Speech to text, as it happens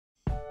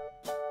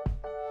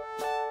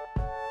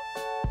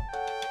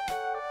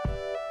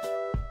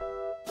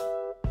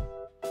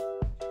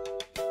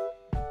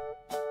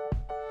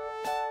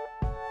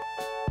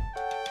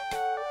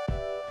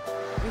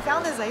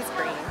found this ice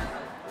cream.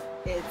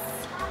 It's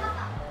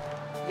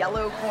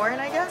yellow corn,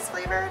 I guess,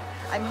 flavored.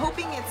 I'm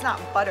hoping it's not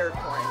butter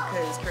corn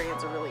because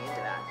Koreans are really into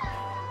that.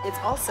 It's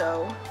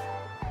also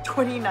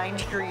 29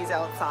 degrees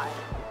outside.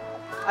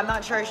 I'm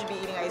not sure I should be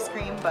eating ice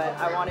cream, but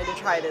I wanted to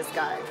try this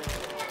guy.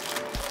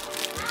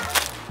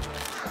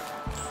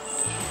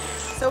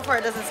 So far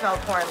it doesn't smell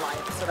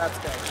corn-like, so that's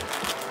good.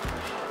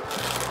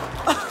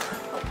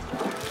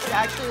 It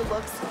actually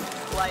looks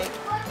like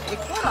a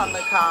corn on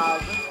the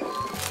cob.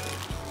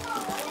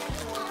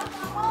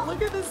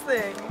 Look at this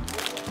thing.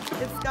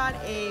 It's got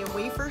a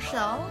wafer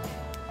shell,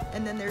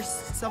 and then there's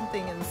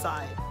something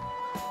inside.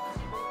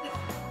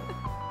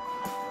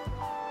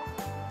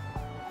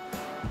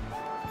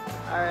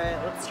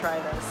 Alright, let's try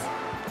this.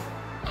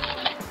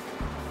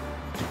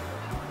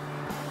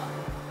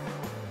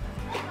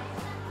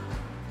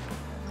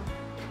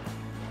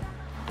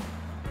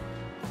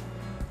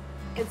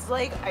 It's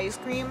like ice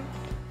cream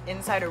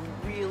inside a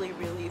really,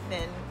 really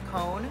thin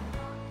cone.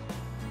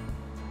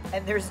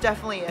 And there's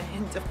definitely a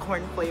hint of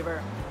corn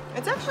flavor.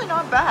 It's actually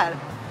not bad.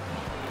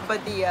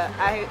 But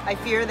I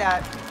fear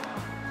that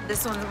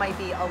this one might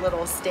be a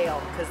little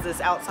stale because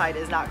this outside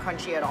is not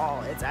crunchy at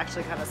all. It's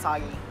actually kind of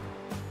soggy.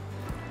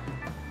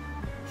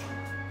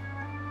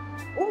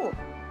 Ooh,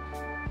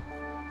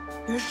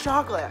 there's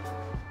chocolate.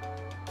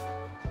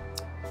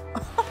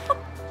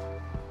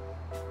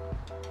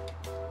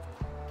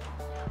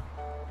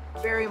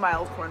 Very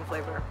mild corn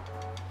flavor.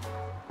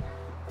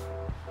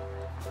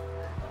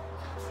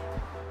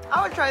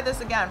 I would try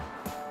this again.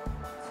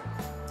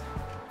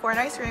 Corn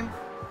ice cream.